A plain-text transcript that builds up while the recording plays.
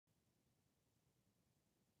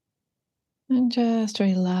And just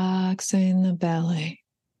relaxing the belly.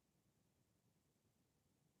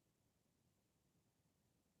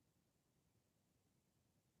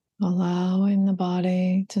 Allowing the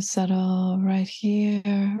body to settle right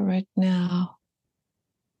here, right now.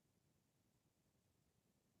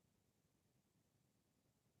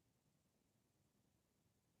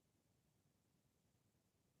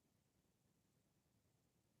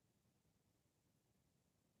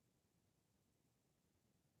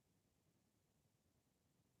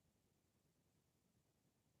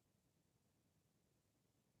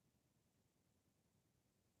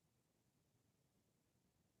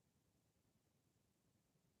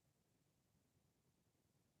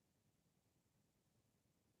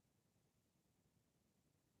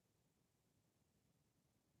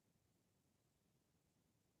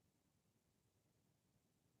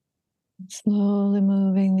 Slowly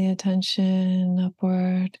moving the attention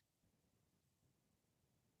upward.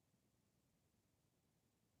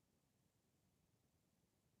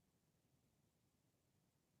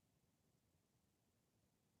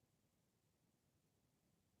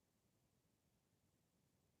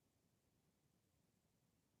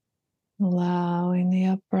 Allowing the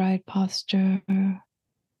upright posture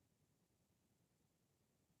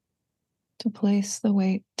to place the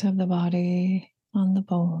weight of the body on the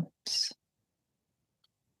bones.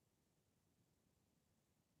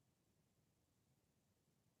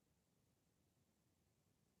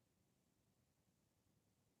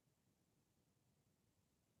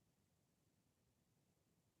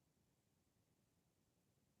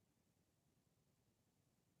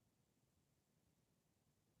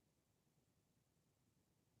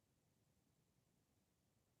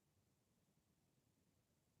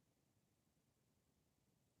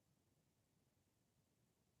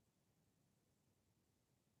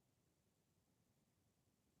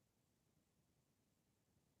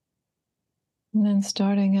 And then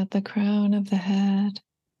starting at the crown of the head.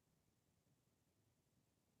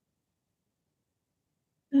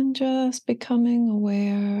 And just becoming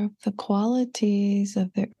aware of the qualities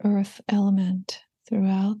of the earth element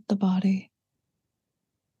throughout the body.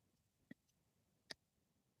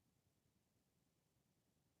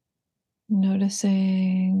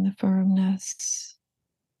 Noticing the firmness,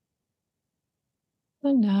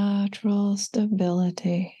 the natural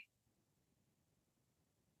stability.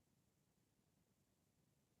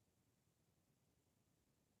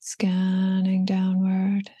 Scanning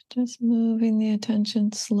downward, just moving the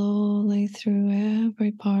attention slowly through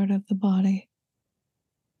every part of the body.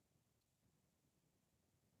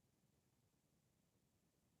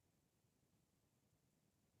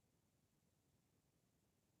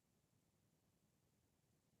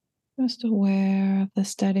 Just aware of the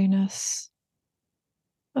steadiness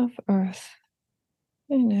of earth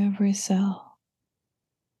in every cell.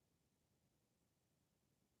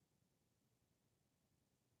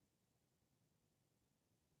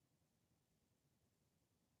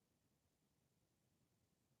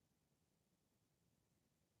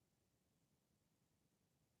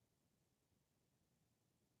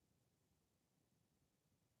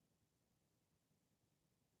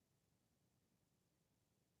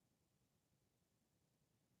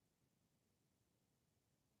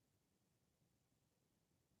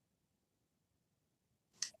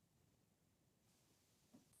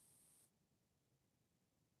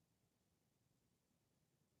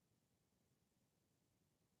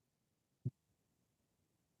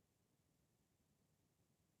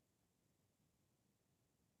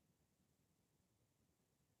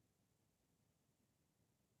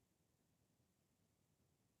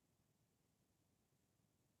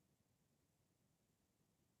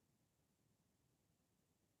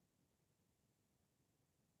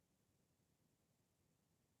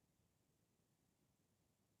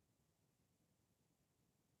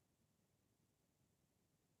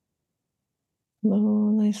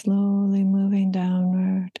 Slowly, slowly moving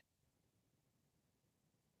downward.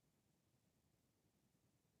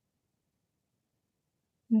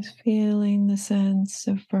 Just feeling the sense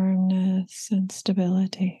of firmness and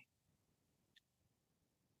stability.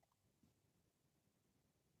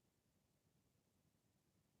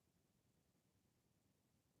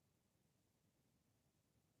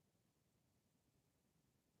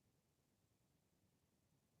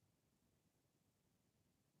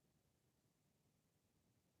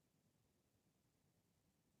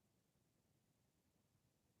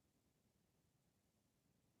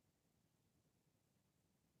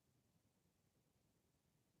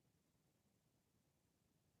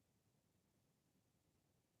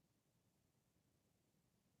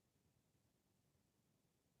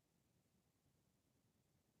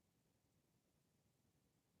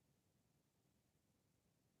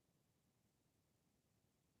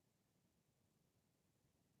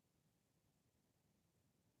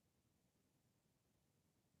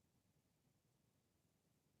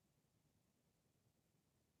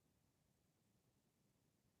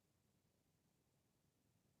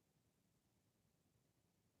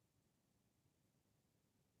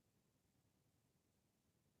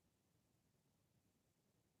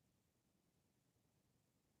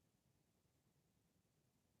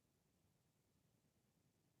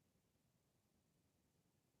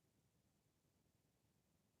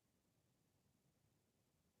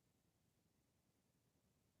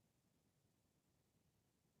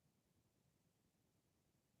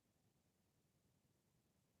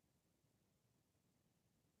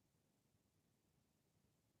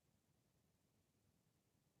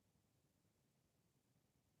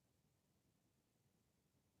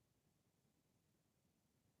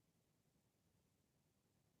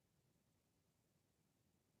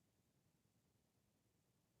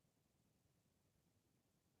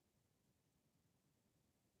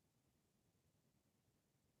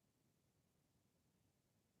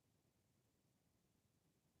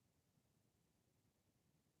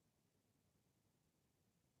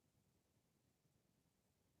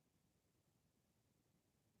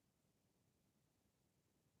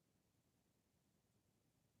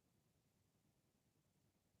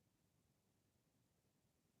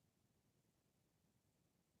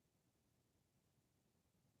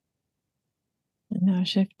 Now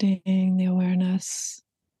shifting the awareness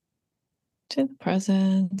to the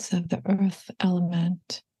presence of the earth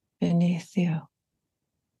element beneath you,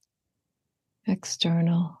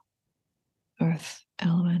 external earth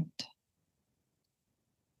element.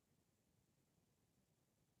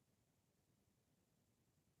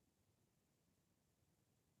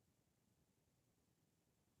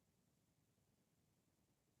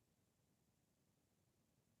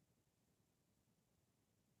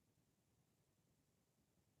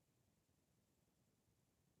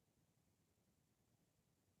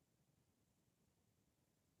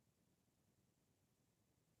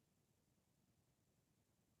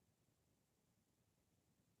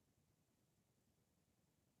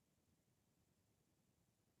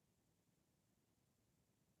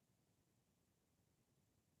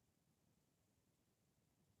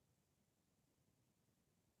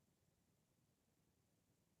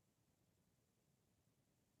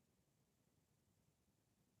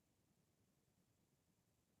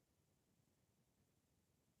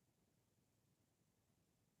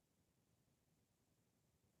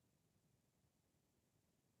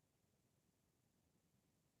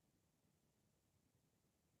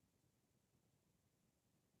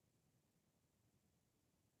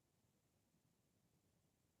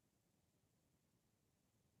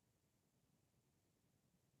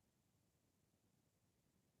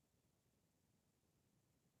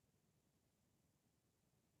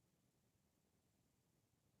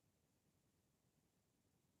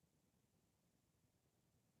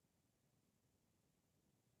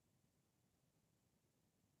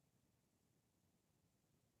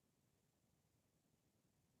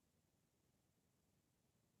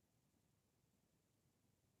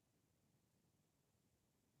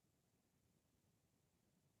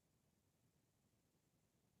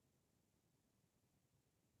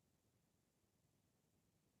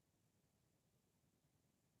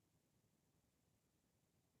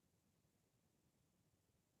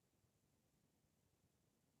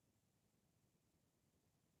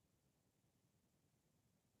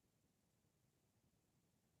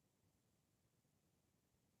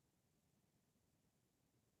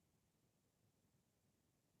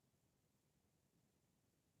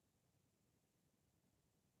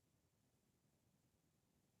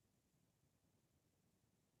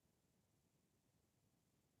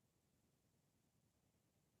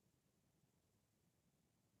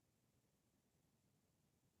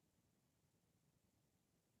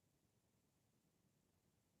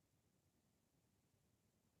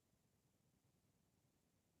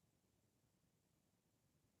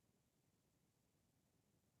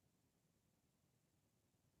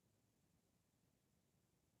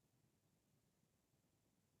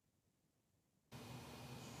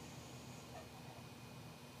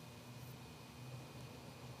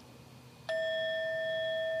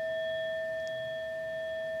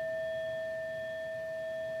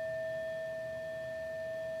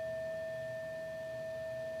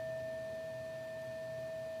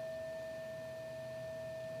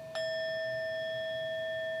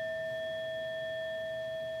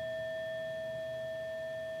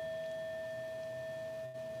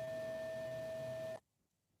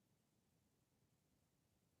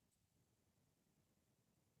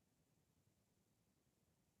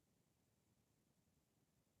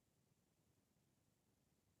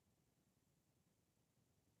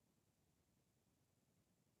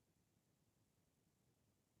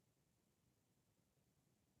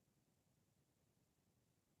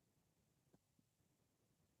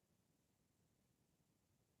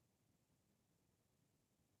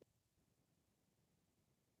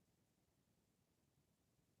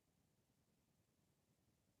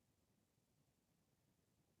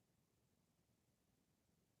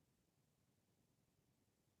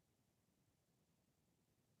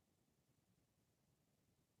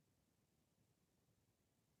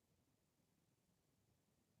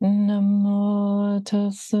 Namo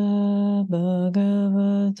tassa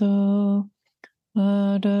bhagavato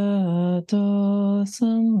arahato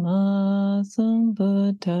samma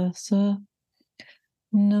sambuddhassa.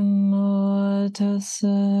 Namo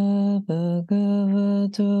tassa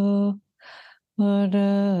bhagavato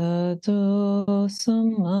arahato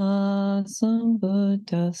samma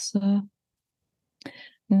sambuddhassa.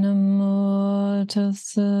 Namo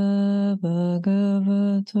tassa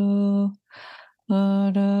bhagavato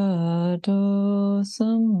arahato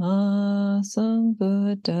samma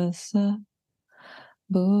sambuddhassa.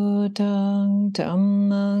 Buddhang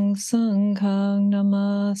dhammang sanghang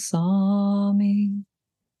namasami.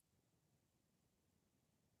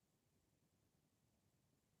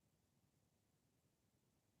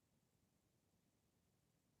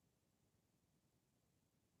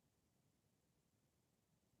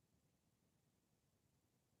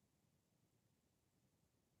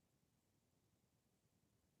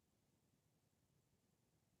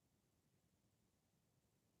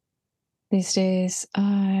 These days,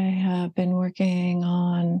 I have been working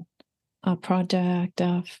on a project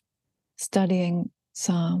of studying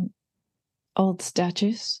some old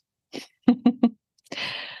statues,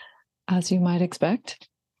 as you might expect.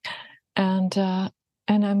 And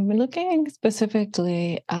I'm looking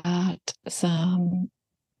specifically at some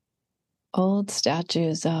old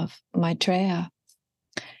statues of Maitreya.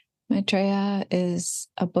 Maitreya is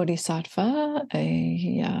a bodhisattva,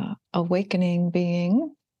 a awakening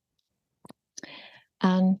being,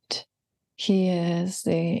 and he is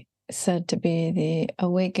said to be the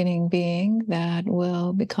awakening being that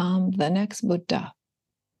will become the next Buddha.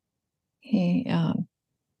 He's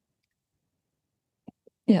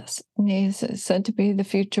said to be the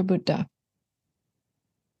future Buddha.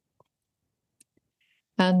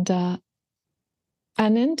 And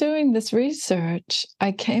in doing this research,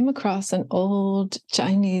 I came across an old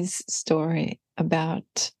Chinese story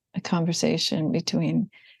about a conversation between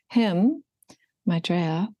him,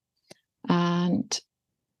 Maitreya, and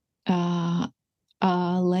a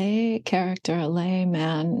lay character, a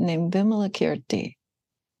layman named Vimalakirti.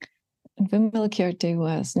 And Vimalakirti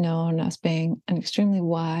was known as being an extremely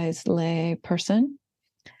wise lay person.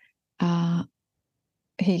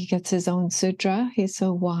 He gets his own sutra. He's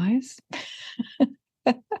so wise.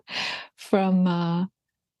 From,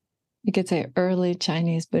 you could say, early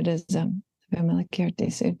Chinese Buddhism,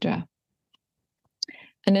 Vimalakirti Sutra.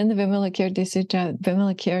 And in the Vimalakirti Sutra,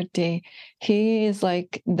 Vimalakirti, he is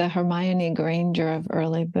like the Hermione Granger of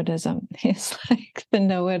early Buddhism. He's like the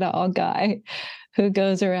know-it-all guy who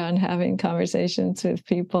goes around having conversations with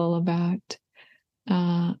people about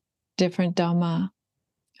different Dhamma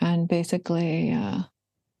and basically,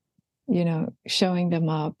 showing them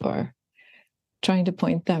up or trying to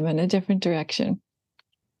point them in a different direction.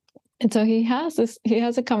 And so he has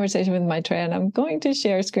a conversation with Maitreya, and I'm going to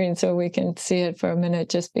share screen so we can see it for a minute,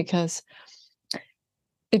 just because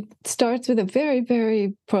it starts with a very,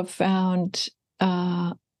 very profound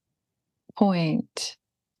point,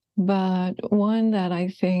 but one that I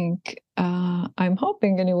think, I'm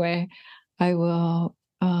hoping anyway, we will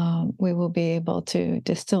be able to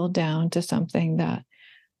distill down to something that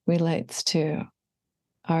relates to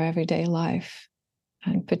our everyday life,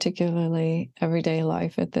 and particularly everyday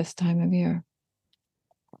life at this time of year.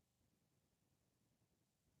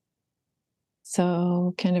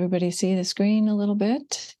 So can everybody see the screen a little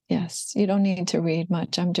bit? Yes, you don't need to read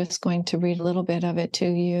much. I'm just going to read a little bit of it to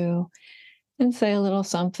you and say a little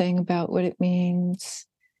something about what it means.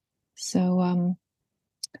 So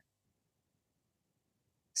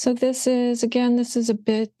this is a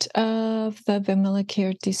bit of the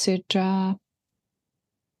Vimalakirti Sutra.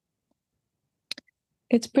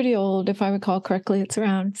 It's pretty old, if I recall correctly. It's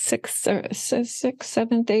around 6th,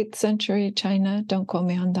 7th, 8th century China. Don't quote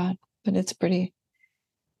me on that, but it's pretty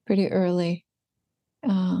early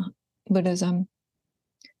Buddhism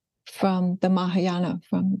from the Mahayana,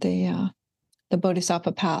 from the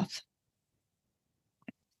Bodhisattva path.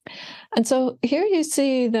 And so here you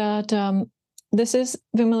see that this is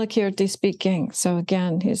Vimalakirti speaking. So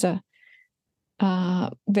again, he's a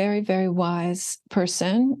very, very wise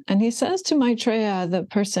person. And he says to Maitreya, the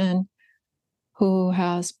person who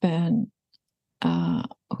has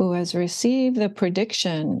received the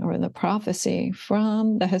prediction or the prophecy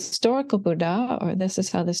from the historical Buddha, or this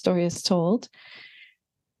is how the story is told,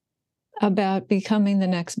 about becoming the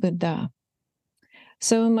next Buddha.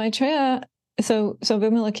 So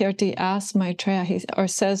Vimalakirti asks Maitreya,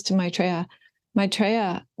 says to Maitreya,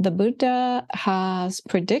 Maitreya, the Buddha has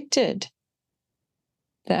predicted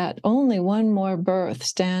that only one more birth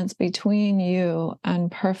stands between you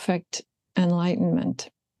and perfect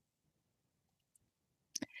enlightenment.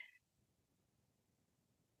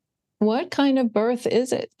 What kind of birth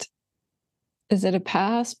is it? Is it a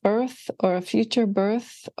past birth or a future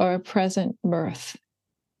birth or a present birth?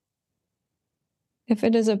 If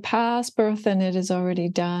it is a past birth, then it is already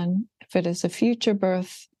done. If it is a future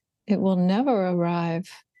birth, it will never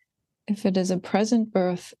arrive. If it is a present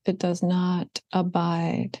birth, it does not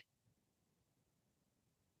abide.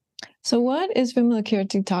 So what is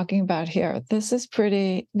Vimalakirti talking about here? This is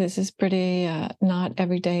pretty not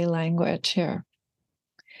everyday language here.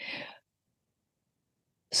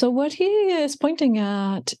 So what he is pointing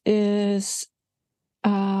at is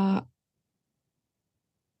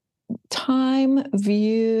time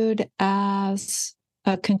viewed as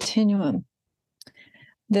a continuum.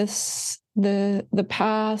 The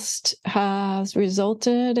past has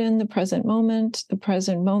resulted in the present moment. The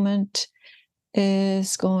present moment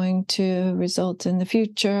is going to result in the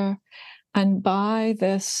future. And by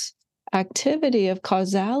this activity of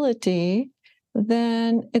causality,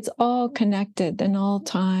 then it's all connected. Then all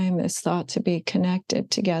time is thought to be connected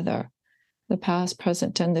together, the past,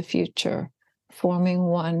 present, and the future, forming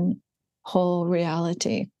one whole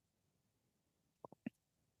reality.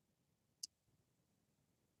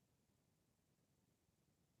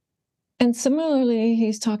 And similarly,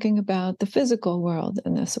 he's talking about the physical world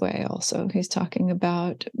in this way also. He's talking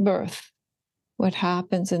about birth, what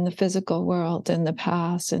happens in the physical world, in the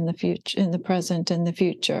past, in the future, in the present, and the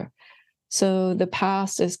future. So the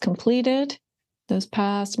past is completed. Those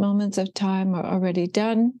past moments of time are already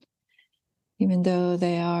done, even though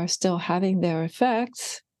they are still having their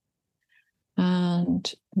effects.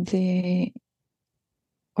 And they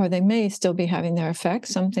may still be having their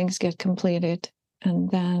effects. Some things get completed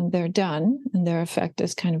and then they're done, and their effect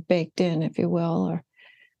is kind of baked in, if you will, or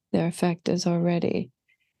their effect is already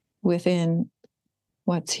within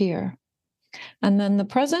what's here. And then the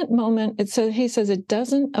present moment, he says it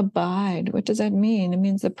doesn't abide. What does that mean? It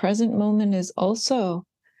means the present moment is also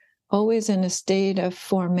always in a state of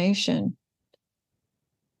formation,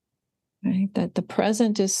 right? That the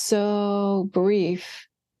present is so brief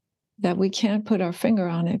that we can't put our finger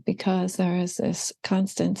on it, because there is this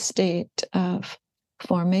constant state of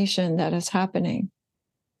formation that is happening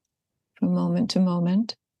from moment to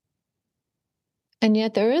moment. And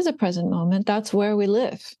yet there is a present moment. That's where we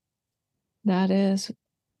live. That is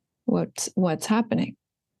what's happening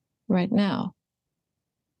right now.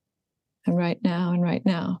 And right now, and right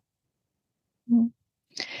now.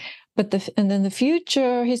 But and then the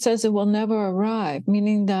future, he says, it will never arrive,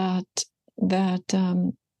 meaning that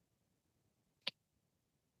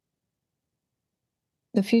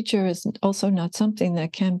the future is also not something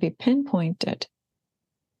that can be pinpointed.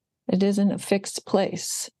 It isn't a fixed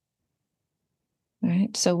place, right?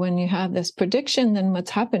 So when you have this prediction, then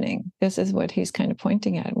what's happening? This is what he's kind of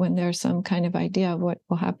pointing at, when there's some kind of idea of what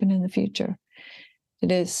will happen in the future.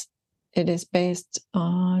 It is based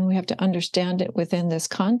on, we have to understand it within this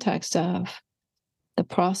context of the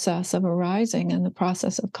process of arising and the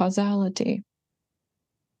process of causality.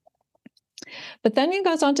 But then he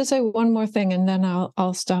goes on to say one more thing, and then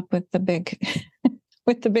I'll stop with the big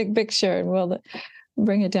with the big picture, and we'll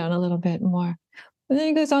bring it down a little bit more. And then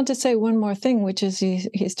he goes on to say one more thing, which is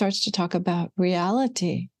he starts to talk about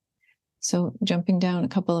reality. So jumping down a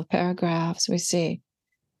couple of paragraphs, we see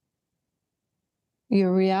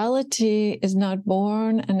your reality is not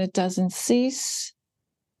born and it doesn't cease,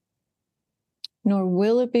 nor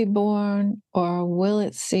will it be born or will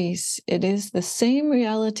it cease. It is the same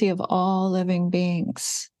reality of all living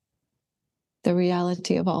beings, the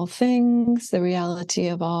reality of all things, the reality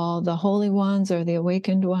of all the holy ones or the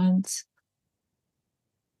awakened ones.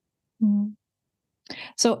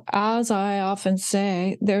 So as I often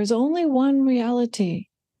say, there's only one reality.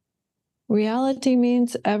 Reality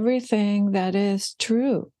means everything that is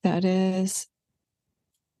true, that is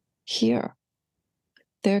here.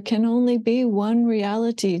 There can only be one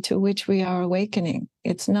reality to which we are awakening.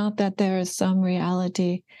 It's not that there is some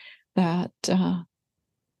reality that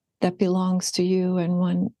belongs to you and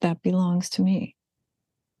one that belongs to me.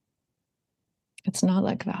 It's not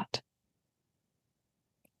like that.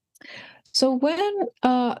 So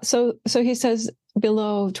so he says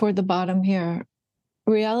below, toward the bottom here,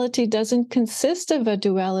 reality doesn't consist of a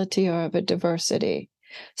duality or of a diversity.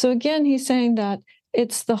 So again, he's saying that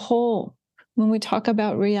it's the whole. When we talk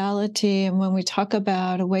about reality, and when we talk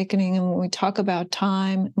about awakening, and when we talk about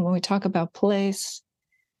time, and when we talk about place,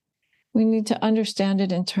 we need to understand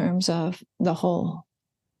it in terms of the whole.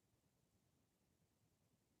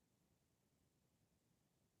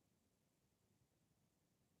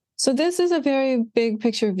 So this is a very big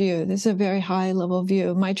picture view. This is a very high level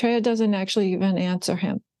view. Maitreya doesn't actually even answer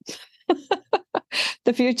him.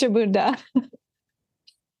 The future Buddha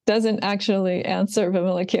doesn't actually answer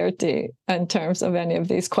Vimalakirti in terms of any of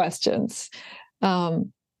these questions.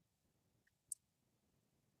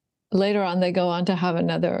 Later on, they go on to have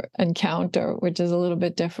another encounter, which is a little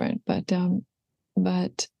bit different.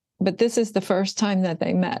 But this is the first time that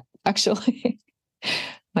they met, actually,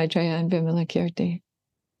 Maitreya and Vimalakirti.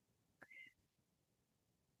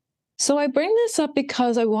 So I bring this up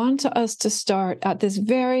because I want us to start at this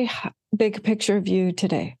very big picture view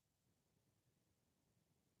today.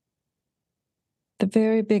 The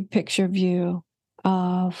very big picture view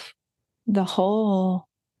of the whole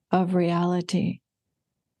of reality,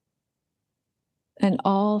 and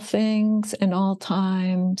all things and all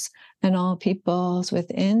times and all peoples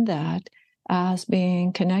within that, as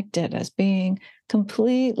being connected, as being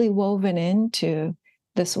completely woven into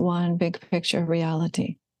this one big picture of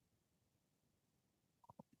reality.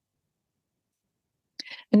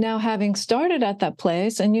 And now, having started at that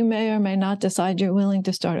place, and you may or may not decide you're willing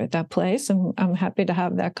to start at that place, and I'm happy to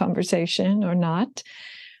have that conversation or not.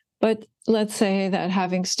 But let's say that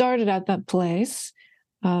having started at that place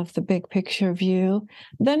of the big picture view,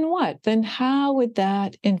 then what? Then how would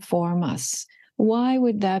that inform us? Why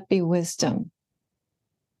would that be wisdom?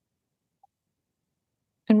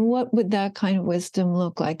 And what would that kind of wisdom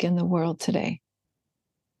look like in the world today?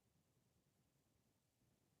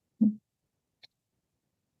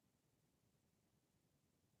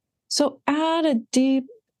 So at a deep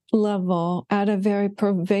level, at a very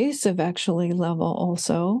pervasive, actually, level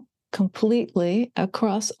also, completely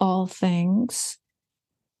across all things,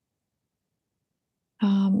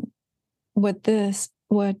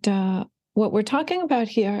 what we're talking about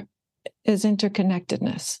here is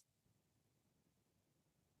interconnectedness.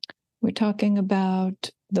 We're talking about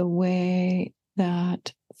the way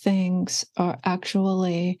that things are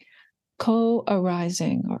actually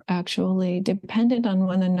co-arising or actually dependent on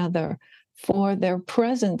one another for their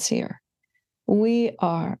presence here. We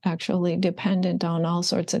are actually dependent on all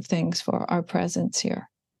sorts of things for our presence here.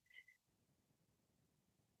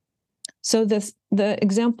 So the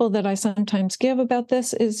example that I sometimes give about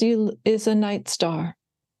this is a night star.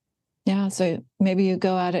 Yeah, so maybe you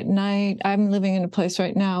go out at night. I'm living in a place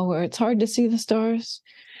right now where it's hard to see the stars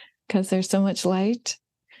because there's so much light.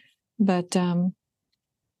 But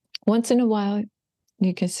once in a while,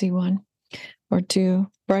 you can see one or two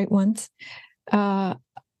bright ones.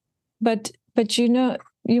 But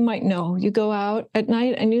you might know, you go out at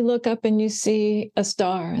night and you look up and you see a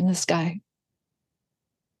star in the sky.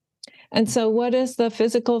 And so what is the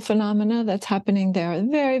physical phenomena that's happening there?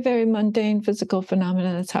 Very, very mundane physical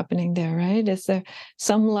phenomena that's happening there, right? Is there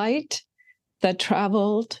some light that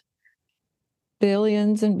traveled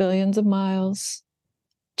billions and billions of miles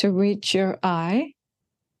to reach your eye?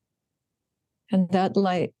 And that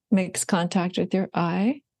light makes contact with your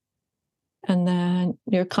eye. And then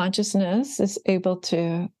your consciousness is able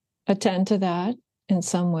to attend to that in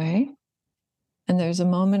some way. And there's a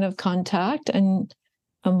moment of contact and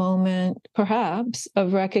a moment, perhaps,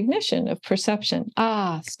 of recognition, of perception.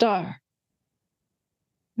 Ah, star.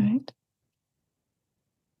 Right?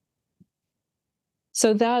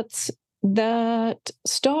 So that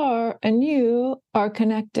star and you are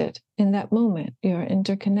connected in that moment. You're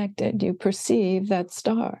interconnected. You perceive that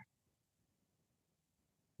star.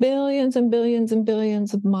 Billions and billions and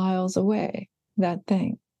billions of miles away, that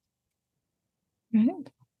thing. Right?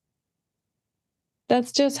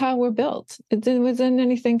 That's just how we're built. It wasn't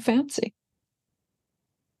anything fancy.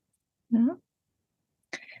 Yeah?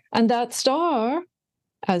 And that star,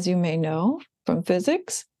 as you may know from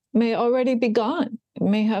physics, may already be gone. It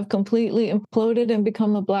may have completely imploded and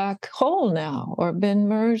become a black hole now, or been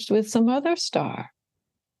merged with some other star,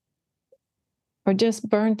 or just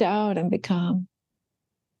burnt out and become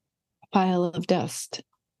a pile of dust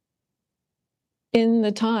in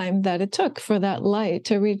the time that it took for that light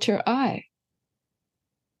to reach your eye.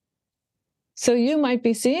 So you might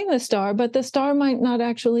be seeing the star, but the star might not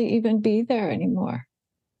actually even be there anymore.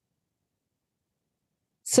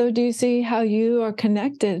 So do you see how you are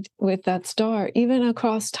connected with that star, even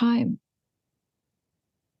across time?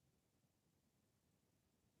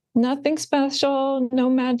 Nothing special, no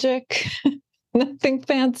magic, nothing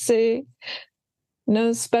fancy,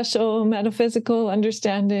 no special metaphysical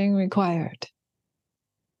understanding required.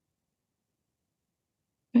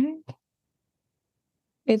 Right?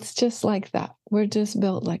 It's just like that. We're just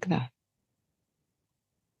built like that.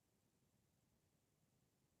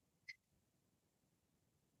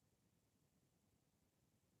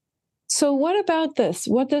 So what about this?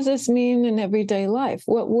 What does this mean in everyday life?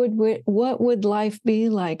 What would life be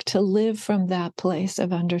like to live from that place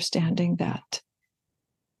of understanding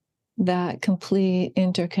that complete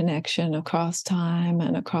interconnection across time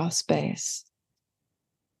and across space?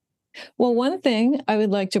 Well, one thing I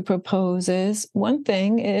would like to propose is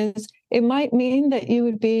it might mean that you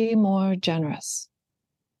would be more generous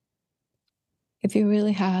if you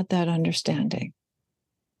really had that understanding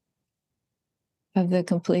of the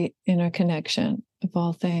complete interconnection of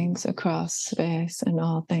all things across space and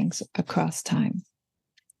all things across time.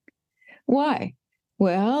 Why?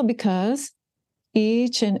 Well, because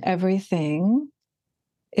each and everything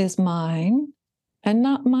is mine and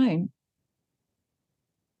not mine.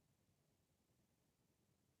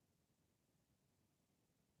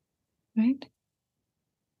 Right?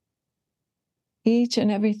 Each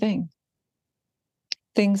and everything.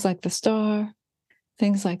 Things like the star,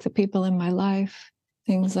 things like the people in my life,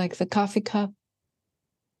 things like the coffee cup.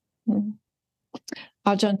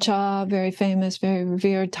 Ajahn Chah, very famous, very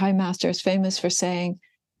revered Thai master, is famous for saying,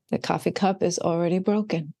 The coffee cup is already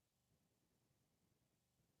broken.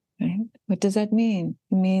 Right? What does that mean?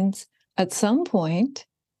 It means at some point,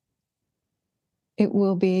 it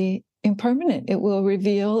will be impermanent. It will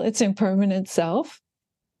reveal its impermanent self,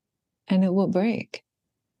 and it will break.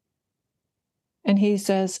 And he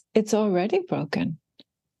says, it's already broken.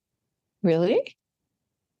 Really?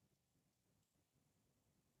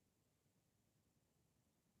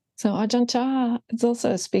 So Ajahn Chah is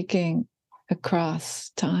also speaking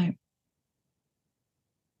across time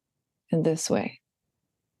in this way.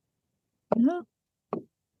 Yeah.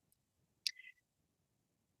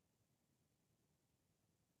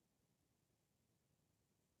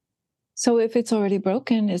 So if it's already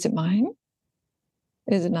broken, is it mine?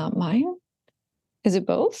 Is it not mine? Is it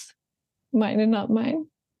both? Mine and not mine?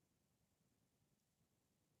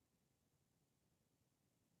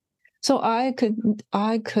 So I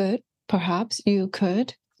could, perhaps you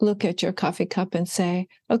could look at your coffee cup and say,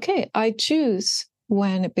 okay, I choose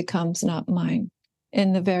when it becomes not mine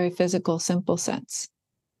in the very physical, simple sense.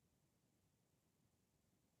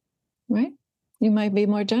 Right? You might be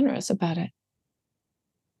more generous about it.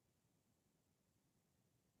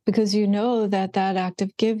 Because you know that that act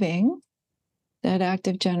of giving, that act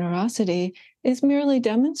of generosity is merely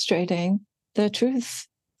demonstrating the truth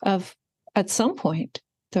of, at some point,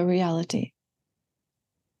 the reality.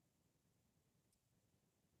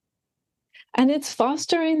 And it's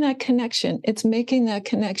fostering that connection. It's making that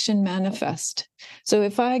connection manifest. So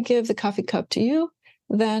if I give the coffee cup to you,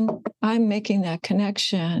 then I'm making that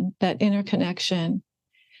connection, that interconnection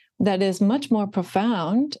that is much more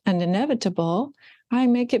profound and inevitable. I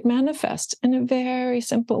make it manifest in a very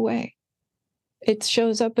simple way. It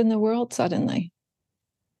shows up in the world suddenly.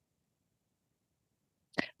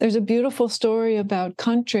 There's a beautiful story about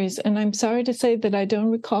countries, and I'm sorry to say that I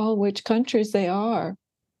don't recall which countries they are,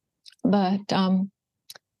 but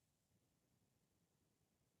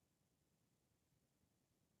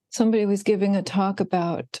somebody was giving a talk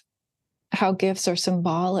about how gifts are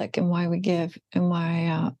symbolic and why we give, and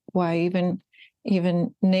why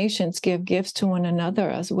even nations give gifts to one another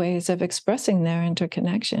as ways of expressing their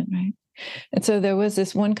interconnection, right? And so there was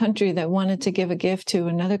this one country that wanted to give a gift to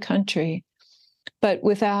another country, but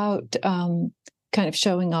without kind of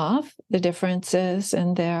showing off the differences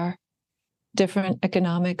in their different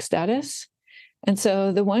economic status. And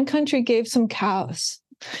so the one country gave some cows.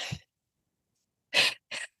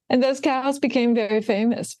 And those cows became very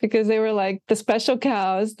famous because they were like the special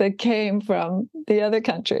cows that came from the other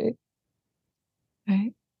country,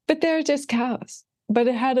 right? But they're just cows, but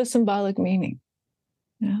it had a symbolic meaning,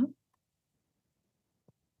 yeah,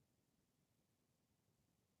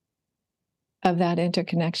 of that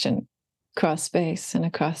interconnection across space and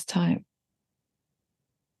across time.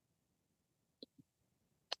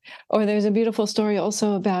 Or there's a beautiful story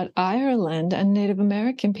also about Ireland and Native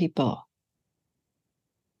American people,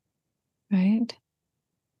 right?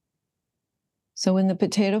 So when the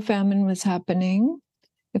potato famine was happening,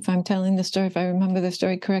 if I'm telling the story, if I remember the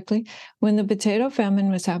story correctly, when the potato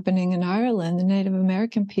famine was happening in Ireland, the Native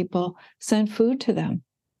American people sent food to them.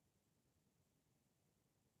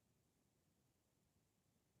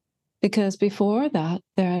 Because before that,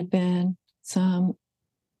 there had been some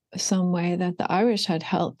way that the Irish had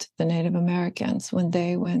helped the Native Americans when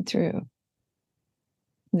they went through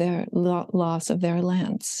their loss of their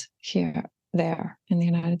lands there in the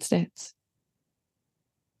United States.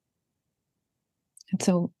 And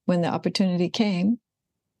so when the opportunity came,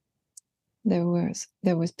 there was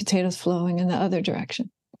potatoes flowing in the other direction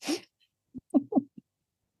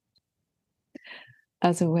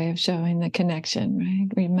as a way of showing the connection, right?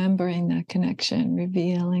 Remembering that connection,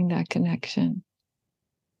 revealing that connection.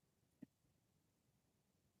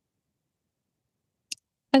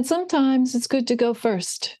 And sometimes it's good to go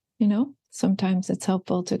first, you know? Sometimes it's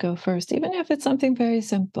helpful to go first, even if it's something very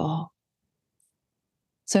simple.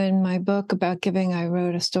 So in my book about giving, I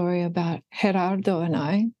wrote a story about Gerardo and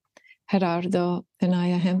Ayya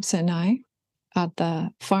and I, at the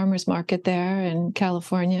farmer's market there in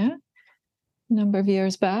California a number of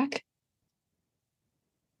years back.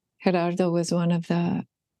 Gerardo was one of the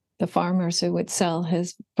farmers who would sell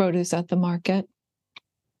his produce at the market.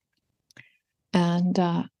 And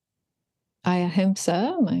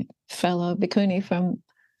Ayya, my fellow bhikkhuni from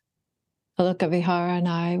Aloka Vihara, and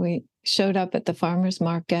I, we showed up at the farmer's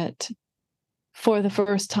market for the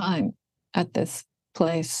first time at this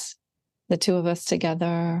place, the two of us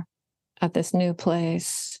together at this new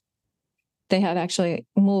place. They had actually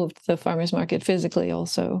moved the farmer's market physically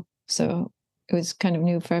also, so it was kind of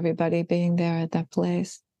new for everybody being there at that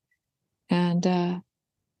place. And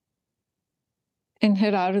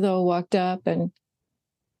Gerardo walked up and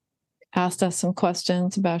asked us some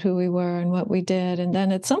questions about who we were and what we did. And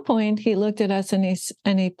then at some point he looked at us and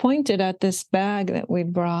he pointed at this bag that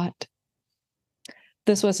we'd brought.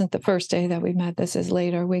 This wasn't the first day that we met. This is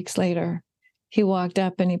later, weeks later. He walked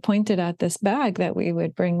up and he pointed at this bag that we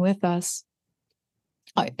would bring with us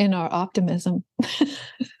in our optimism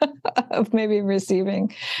of maybe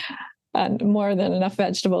receiving more than enough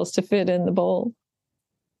vegetables to fit in the bowl.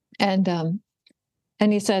 And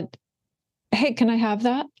he said, "Hey, can I have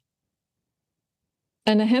that?"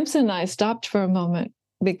 And Ahimsa and I stopped for a moment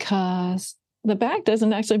because the bag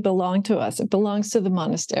doesn't actually belong to us. It belongs to the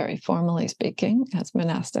monastery, formally speaking, as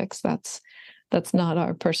monastics. That's not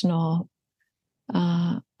our personal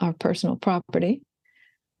property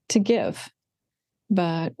to give.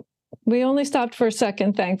 But we only stopped for a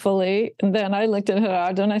second, thankfully. And then I looked at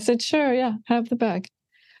Gerardo and I said, "Sure, yeah, have the bag."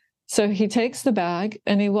 So he takes the bag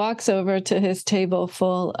and he walks over to his table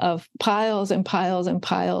full of piles and piles and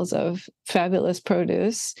piles of fabulous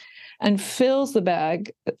produce and fills the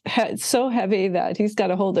bag so heavy that he's got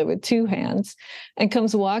to hold it with two hands, and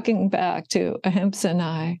comes walking back to Ahimsa and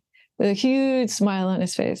I with a huge smile on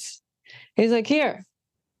his face. He's like, "Here,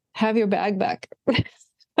 have your bag back."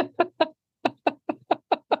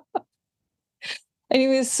 And he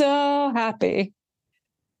was so happy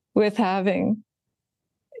with having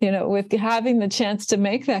the chance to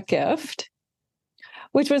make that gift,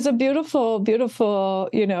 which was a beautiful, beautiful,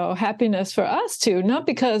 happiness for us too. Not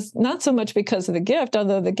so much because of the gift,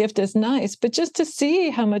 although the gift is nice, but just to see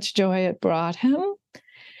how much joy it brought him.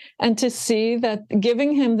 And to see that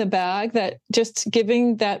giving him the bag, that just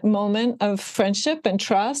giving that moment of friendship and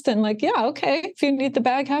trust and like, yeah, okay, if you need the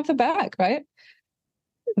bag, have the bag, right?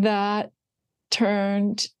 That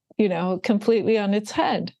turned, completely on its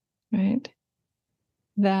head, right?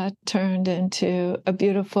 That turned into a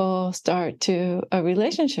beautiful start to a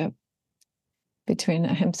relationship between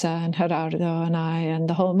Ahimsa and Gerardo and I and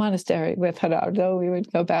the whole monastery. With Gerardo, we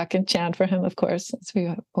would go back and chant for him, of course, as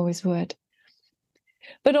we always would.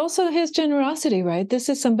 But also his generosity, right? This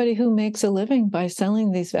is somebody who makes a living by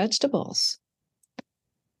selling these vegetables.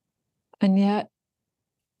 And yet,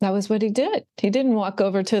 that was what he did. He didn't walk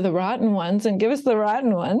over to the rotten ones and give us the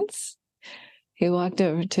rotten ones. He walked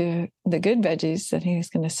over to the good veggies that he was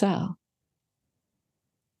going to sell.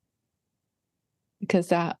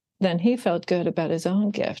 Because then he felt good about his own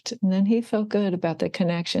gift. And then he felt good about the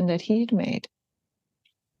connection that he'd made.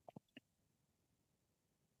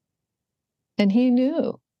 And he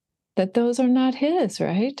knew that those are not his,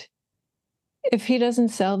 right? If he doesn't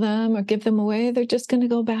sell them or give them away, they're just going to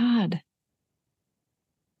go bad.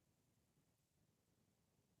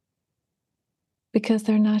 Because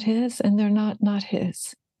they're not his and they're not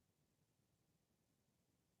his.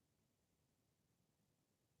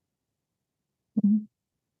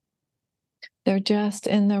 They're just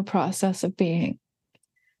in their process of being.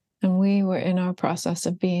 And we were in our process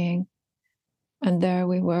of being. And there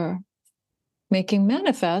we were, making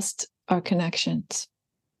manifest our connections,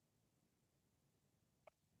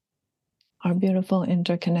 our beautiful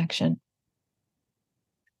interconnection.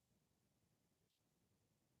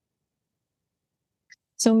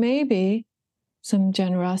 So maybe some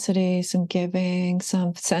generosity, some giving,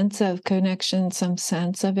 some sense of connection, some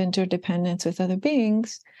sense of interdependence with other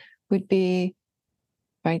beings would be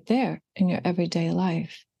right there in your everyday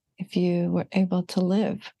life if you were able to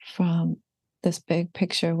live from this big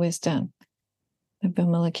picture wisdom that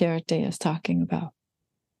Vimalakirti is talking about.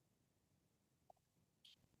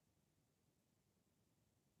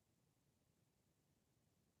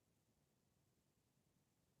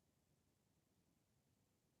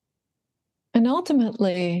 And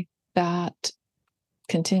ultimately, that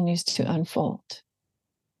continues to unfold.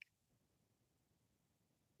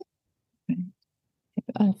 It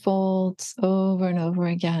unfolds over and over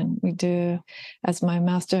again. We do, as my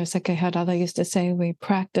master Sekehara used to say, we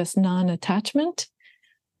practice non-attachment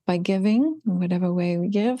by giving in whatever way we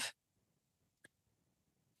give.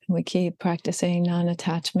 We keep practicing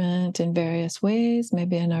non-attachment in various ways,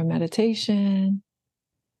 maybe in our meditation,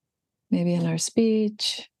 maybe in our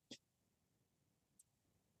speech.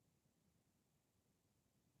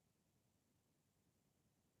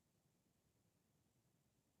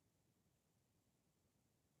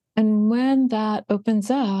 And when that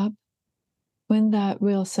opens up, when that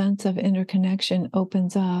real sense of interconnection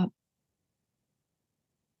opens up,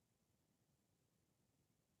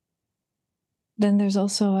 then there's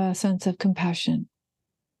also a sense of compassion.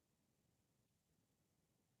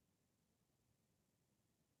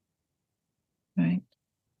 Right?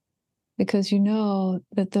 Because you know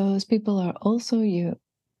that those people are also you.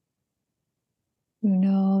 You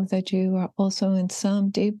know that you are also in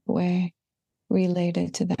some deep way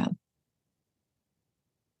related to them.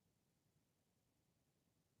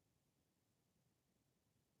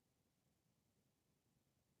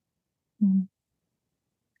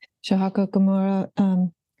 Shohaku Komura,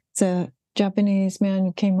 it's a Japanese man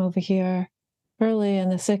who came over here early in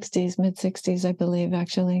the 60s, mid-60s, I believe,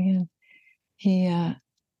 actually. And he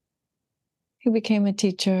became a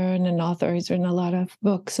teacher and an author. He's written a lot of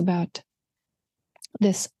books about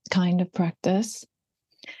this kind of practice.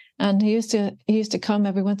 And he used to come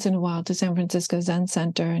every once in a while to San Francisco Zen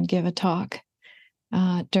Center and give a talk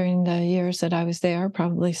during the years that I was there,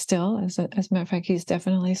 probably still. As a matter of fact, he's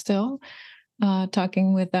definitely still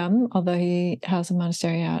talking with them, although he has a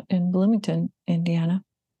monastery out in Bloomington, Indiana.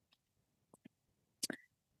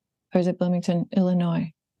 Or is it Bloomington,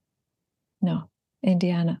 Illinois? No,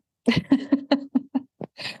 Indiana.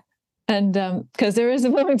 And because there is a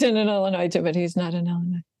Bloomington in Illinois too, but he's not in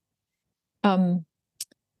Illinois. And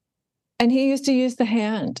he used to use the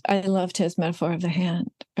hand. I loved his metaphor of the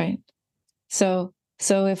hand, right? So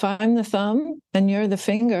if I'm the thumb and you're the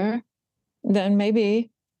finger, then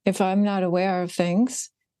maybe if I'm not aware of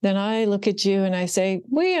things, then I look at you and I say,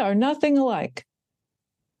 we are nothing alike.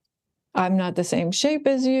 I'm not the same shape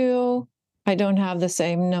as you. I don't have the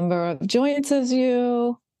same number of joints as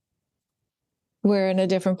you. We're in a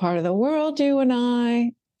different part of the world, you and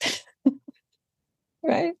I.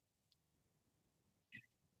 Right?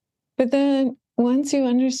 But then once you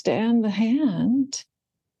understand the hand,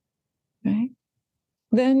 right,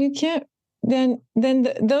 then you can't, then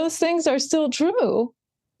those things are still true,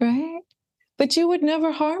 right? But you would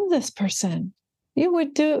never harm this person. You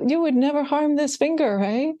would never harm this finger,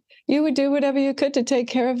 right? You would do whatever you could to take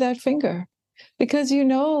care of that finger because you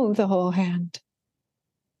know the whole hand.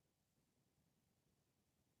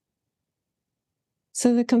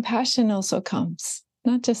 So the compassion also comes,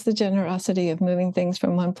 not just the generosity of moving things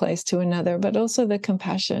from one place to another, but also the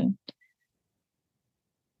compassion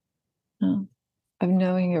of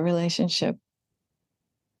knowing your relationship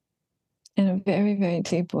in a very, very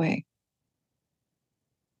deep way.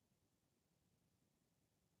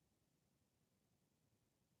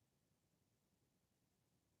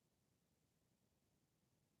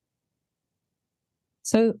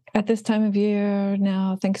 So at this time of year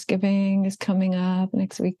now, Thanksgiving is coming up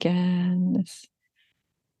next weekend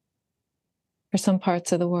for some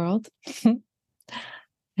parts of the world.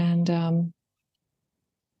 And,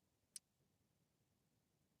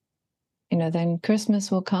 then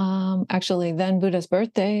Christmas will come. Actually, then Buddha's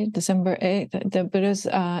birthday, December 8th, the Buddha's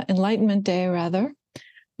Enlightenment Day, rather.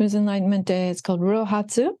 Buddha's Enlightenment Day, it's called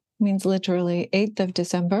Rohatsu, means literally 8th of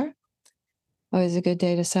December. Always a good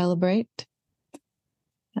day to celebrate.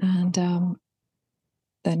 And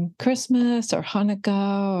then Christmas or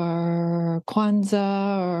Hanukkah or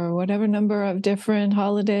Kwanzaa or whatever number of different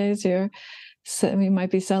holidays we might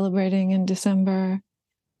be celebrating in December.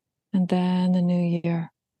 And then the New Year.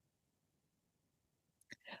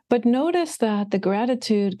 But notice that the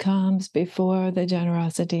gratitude comes before the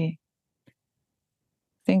generosity.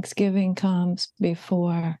 Thanksgiving comes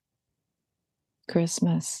before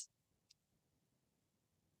Christmas.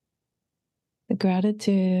 The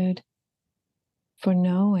gratitude for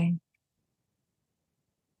knowing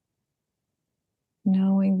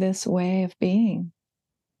this way of being,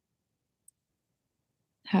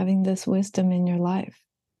 having this wisdom in your life.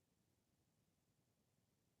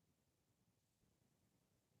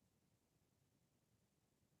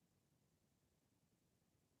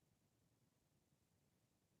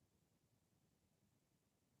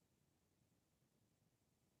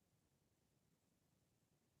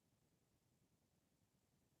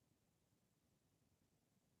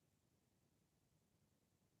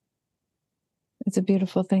 It's a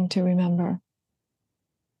beautiful thing to remember.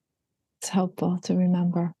 It's helpful to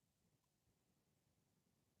remember.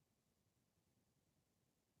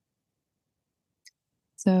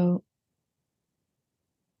 So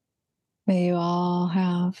may you all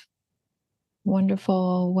have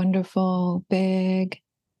wonderful, wonderful, big,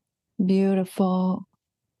 beautiful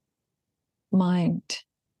mind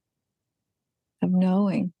of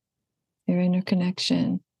knowing your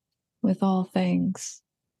interconnection with all things.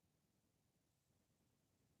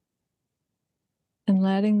 And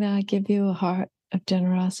letting that give you a heart of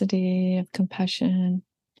generosity, of compassion,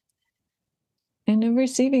 and of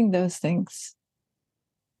receiving those things.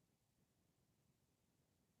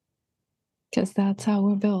 Because that's how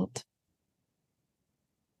we're built.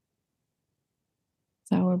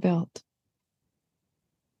 That's how we're built.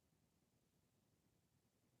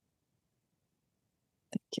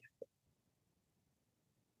 Thank you.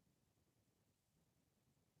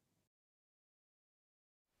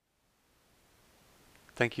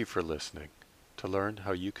 Thank you for listening. To learn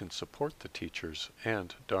how you can support the teachers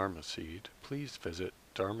and Dharma Seed, please visit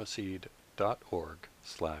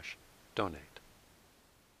dharmaseed.org/donate.